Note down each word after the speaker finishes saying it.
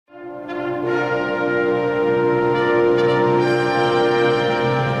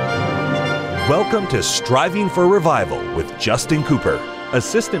Welcome to Striving for Revival with Justin Cooper,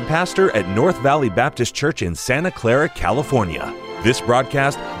 Assistant Pastor at North Valley Baptist Church in Santa Clara, California. This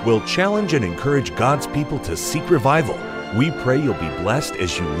broadcast will challenge and encourage God's people to seek revival. We pray you'll be blessed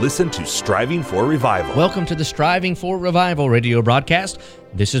as you listen to Striving for Revival. Welcome to the Striving for Revival radio broadcast.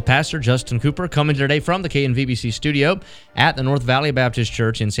 This is Pastor Justin Cooper coming today from the KNVBC studio at the North Valley Baptist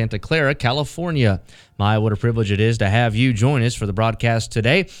Church in Santa Clara, California. What a privilege it is to have you join us for the broadcast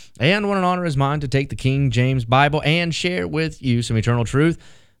today. And what an honor is mine to take the King James Bible and share with you some eternal truth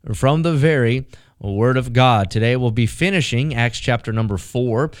from the very Word of God. Today we'll be finishing Acts chapter number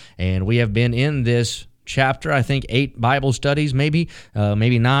 4, and we have been in this chapter, I think 8 Bible studies, maybe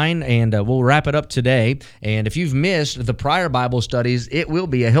 9, and we'll wrap it up today. And if you've missed the prior Bible studies, it will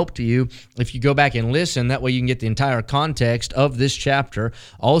be a help to you if you go back and listen. That way you can get the entire context of this chapter.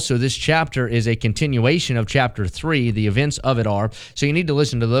 Also, this chapter is a continuation of chapter 3. The events of it are. So you need to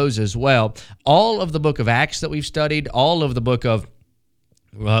listen to those as well. All of the book of Acts that we've studied, all of the book of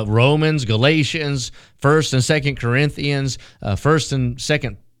Romans, Galatians, 1st and 2nd Corinthians, 1st and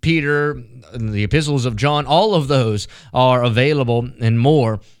 2nd Peter, the epistles of John, all of those are available and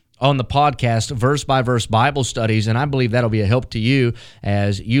more on the podcast, verse-by-verse Bible studies, and I believe that'll be a help to you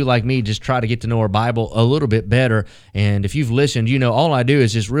as you, like me, just try to get to know our Bible a little bit better. And if you've listened, you know all I do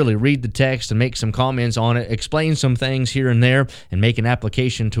is just really read the text and make some comments on it, explain some things here and there, and make an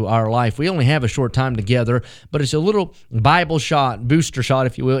application to our life. We only have a short time together, but it's a little Bible shot, booster shot,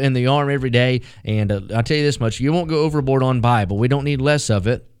 if you will, in the arm every day. And I'll tell you this much, you won't go overboard on Bible. We don't need less of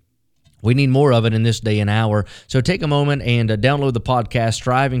it. We need more of it in this day and hour. So take a moment and download the podcast,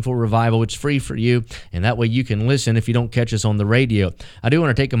 Striving for Revival. It's free for you, and that way you can listen if you don't catch us on the radio. I do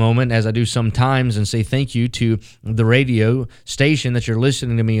want to take a moment, as I do sometimes, and say thank you to the radio station that you're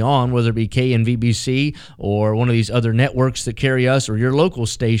listening to me on, whether it be KNVBC or one of these other networks that carry us, or your local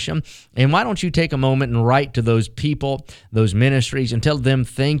station. And why don't you take a moment and write to those people, those ministries, and tell them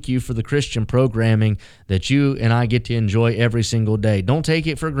thank you for the Christian programming that you and I get to enjoy every single day. Don't take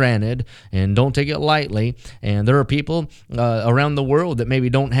it for granted, and don't take it lightly. And there are people around the world that maybe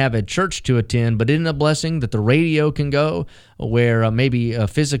don't have a church to attend, but isn't it a blessing that the radio can go where maybe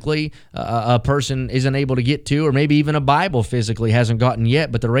physically a person isn't able to get to, or maybe even a Bible physically hasn't gotten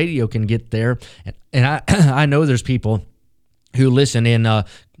yet, but the radio can get there. And I know there's people who listen in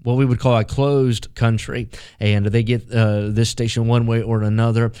what we would call a closed country, and they get this station one way or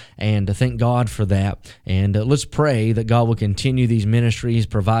another, and thank God for that. And let's pray that God will continue these ministries,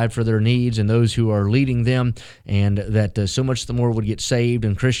 provide for their needs and those who are leading them, and that so much the more would get saved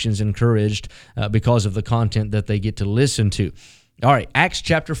and Christians encouraged because of the content that they get to listen to. All right, Acts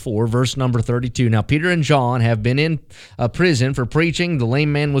chapter 4, verse number 32. Now, Peter and John have been in prison for preaching. The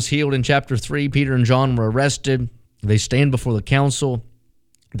lame man was healed in chapter 3. Peter and John were arrested. They stand before the council.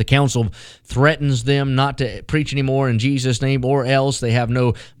 The council threatens them not to preach anymore in Jesus' name, or else they have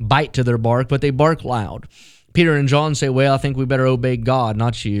no bite to their bark, but they bark loud. Peter and John say, well, I think we better obey God,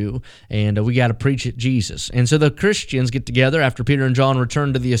 not you, and we got to preach at Jesus. And so the Christians get together after Peter and John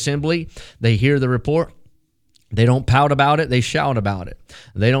return to the assembly. They hear the report. They don't pout about it, they shout about it.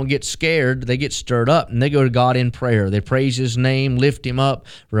 They don't get scared, they get stirred up, and they go to God in prayer. They praise His name, lift Him up,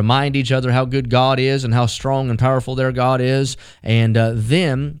 remind each other how good God is and how strong and powerful their God is, and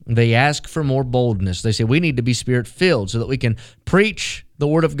then they ask for more boldness. They say, we need to be Spirit-filled so that we can preach the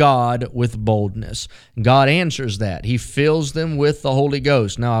Word of God with boldness. God answers that. He fills them with the Holy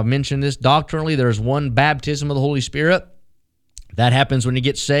Ghost. Now, I've mentioned this doctrinally. There's one baptism of the Holy Spirit. That happens when you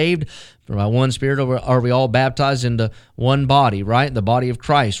get saved. By one Spirit are we all baptized into one body, right? The body of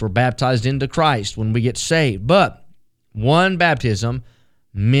Christ. We're baptized into Christ when we get saved. But one baptism,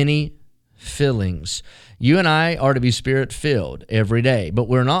 many fillings. You and I are to be Spirit-filled every day, but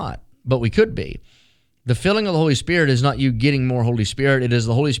we're not. But we could be. The filling of the Holy Spirit is not you getting more Holy Spirit. It is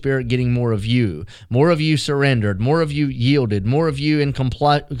the Holy Spirit getting more of you surrendered, more of you yielded, more of you in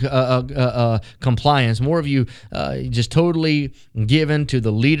compliance, more of you just totally given to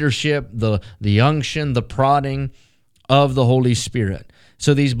the leadership, the unction, the prodding of the Holy Spirit.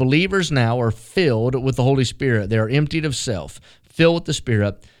 So these believers now are filled with the Holy Spirit. They are emptied of self, filled with the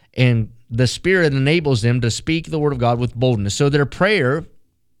Spirit, and the Spirit enables them to speak the Word of God with boldness. So their prayer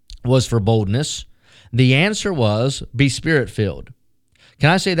was for boldness. The answer was, be Spirit-filled.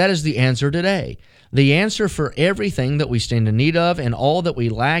 Can I say that is the answer today? The answer for everything that we stand in need of and all that we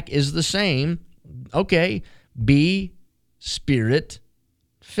lack is the same. Okay, be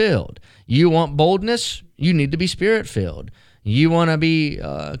Spirit-filled. You want boldness? You need to be Spirit-filled. You want to be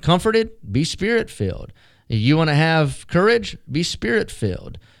comforted? Be Spirit-filled. You want to have courage? Be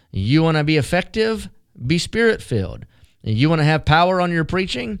Spirit-filled. You want to be effective? Be Spirit-filled. You want to have power on your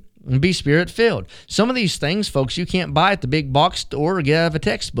preaching? and be Spirit-filled. Some of these things, folks, you can't buy at the big box store or get out of a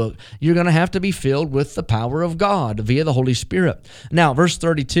textbook. You're going to have to be filled with the power of God via the Holy Spirit. Now, verse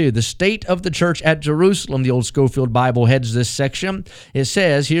 32, the state of the church at Jerusalem, the old Scofield Bible heads this section. It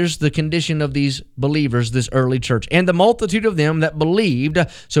says, here's the condition of these believers, this early church. And the multitude of them that believed.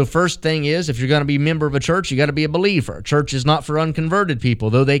 So first thing is, if you're going to be a member of a church, you got to be a believer. Church is not for unconverted people,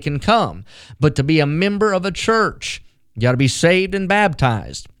 though they can come. But to be a member of a church, you got to be saved and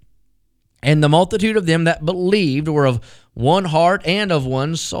baptized. And the multitude of them that believed were of one heart and of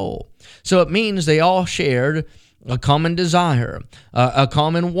one soul. So it means they all shared a common desire, a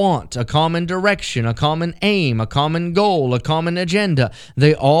common want, a common direction, a common aim, a common goal, a common agenda.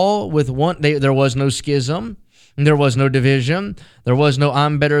 They all with one, there was no schism, there was no division, there was no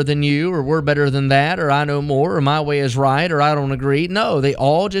I'm better than you, or we're better than that, or I know more, or my way is right, or I don't agree. No, they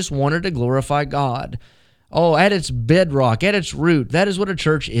all just wanted to glorify God. Oh, at its bedrock, at its root, that is what a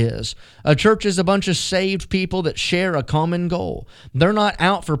church is. A church is a bunch of saved people that share a common goal. They're not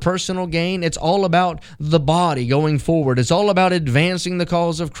out for personal gain. It's all about the body going forward. It's all about advancing the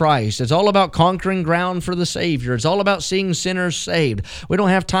cause of Christ. It's all about conquering ground for the Savior. It's all about seeing sinners saved. We don't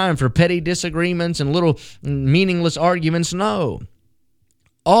have time for petty disagreements and little meaningless arguments. No.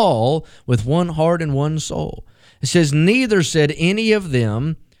 All with one heart and one soul. It says, neither said any of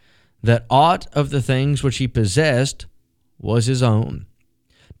them that aught of the things which he possessed was his own,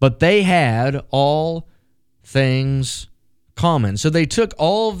 but they had all things common. So they took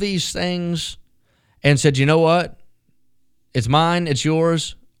all of these things and said, you know what? It's mine, it's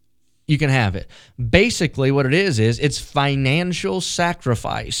yours, you can have it. Basically what it is it's financial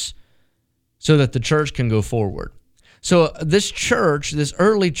sacrifice so that the church can go forward. So this church, this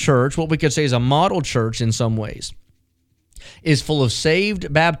early church, what we could say is a model church in some ways, is full of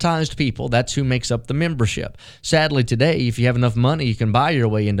saved, baptized people. That's who makes up the membership. Sadly, today, if you have enough money, you can buy your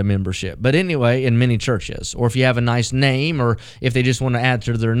way into membership. But anyway, in many churches, or if you have a nice name, or if they just want to add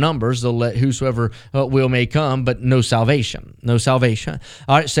to their numbers, they'll let whosoever will may come, but no salvation. No salvation.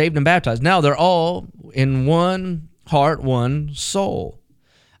 All right, saved and baptized. Now, they're all in one heart, one soul.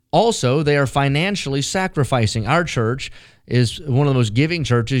 Also, they are financially sacrificing. Our church is one of the most giving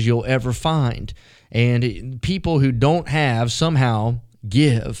churches you'll ever find. And people who don't have somehow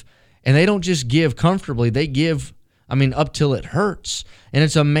give. And they don't just give comfortably. They give, up till it hurts. And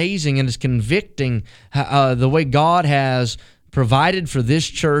it's amazing and it's convicting the way God has provided for this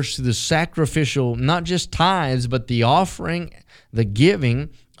church through the sacrificial, not just tithes, but the offering, the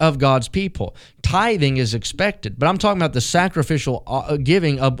giving of God's people. Tithing is expected, but I'm talking about the sacrificial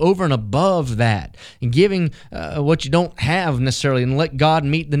giving over and above that, and giving what you don't have necessarily, and let God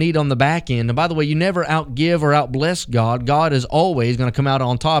meet the need on the back end. And by the way, you never outgive or outbless God. God is always going to come out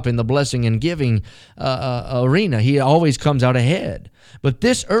on top in the blessing and giving arena. He always comes out ahead. But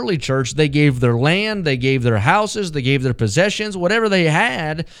this early church, they gave their land, they gave their houses, they gave their possessions, whatever they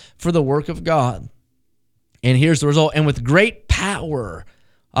had for the work of God. And here's the result. And with great power,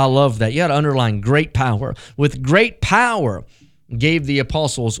 I love that. You got to underline great power. With great power gave the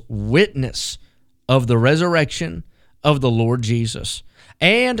apostles witness of the resurrection of the Lord Jesus.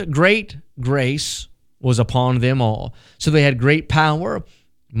 And great grace was upon them all. So they had great power,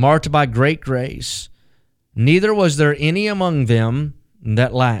 marked by great grace. Neither was there any among them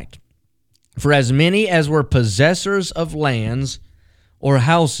that lacked. For as many as were possessors of lands or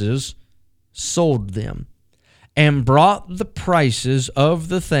houses sold them, and brought the prices of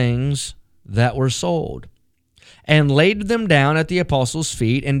the things that were sold, and laid them down at the apostles'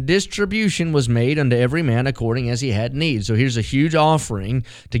 feet, and distribution was made unto every man according as he had need. So here's a huge offering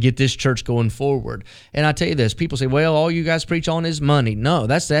to get this church going forward. And I tell you this, people say, well, all you guys preach on is money. No,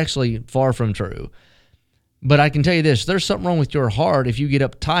 that's actually far from true. But I can tell you this, there's something wrong with your heart if you get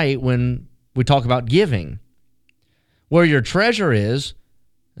uptight when we talk about giving. Where your treasure is,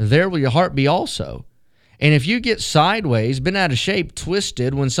 there will your heart be also. And if you get sideways, been out of shape,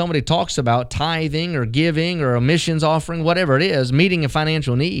 twisted, when somebody talks about tithing or giving or a missions offering, whatever it is, meeting a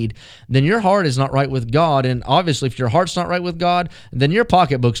financial need, then your heart is not right with God. And obviously, if your heart's not right with God, then your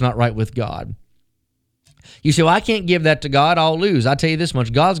pocketbook's not right with God. You say, well, I can't give that to God, I'll lose. I tell you this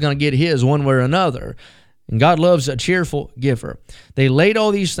much, God's going to get his one way or another. And God loves a cheerful giver. They laid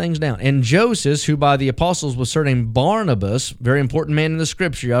all these things down. And Joseph, who by the apostles was surnamed Barnabas, very important man in the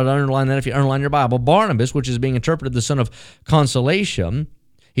scripture, you ought to underline that if you underline your Bible, Barnabas, which is being interpreted the son of consolation,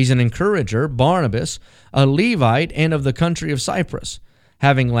 he's an encourager, Barnabas, a Levite and of the country of Cyprus,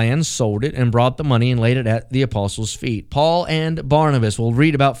 having land, sold it and brought the money and laid it at the apostles' feet. Paul and Barnabas, we'll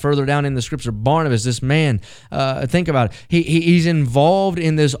read about further down in the scripture. Barnabas, this man, think about it. He's involved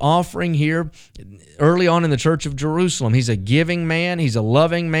in this offering here early on in the church of Jerusalem. He's a giving man. He's a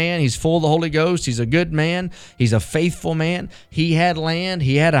loving man. He's full of the Holy Ghost. He's a good man. He's a faithful man. He had land.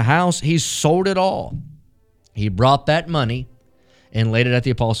 He had a house. He sold it all. He brought that money and laid it at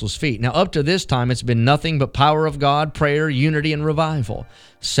the apostles' feet. Now, up to this time, it's been nothing but power of God, prayer, unity, and revival.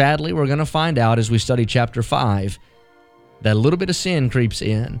 Sadly, we're going to find out as we study chapter 5 that a little bit of sin creeps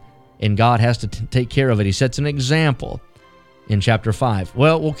in, and God has to take care of it. He sets an example in chapter 5.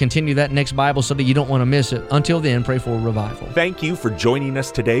 Well, we'll continue that next Bible study. You don't want to miss it. Until then, pray for revival. Thank you for joining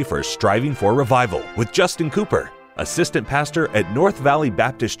us today for Striving for Revival with Justin Cooper, Assistant Pastor at North Valley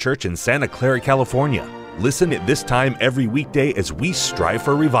Baptist Church in Santa Clara, California. Listen at this time every weekday as we strive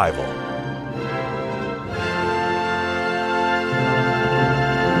for revival.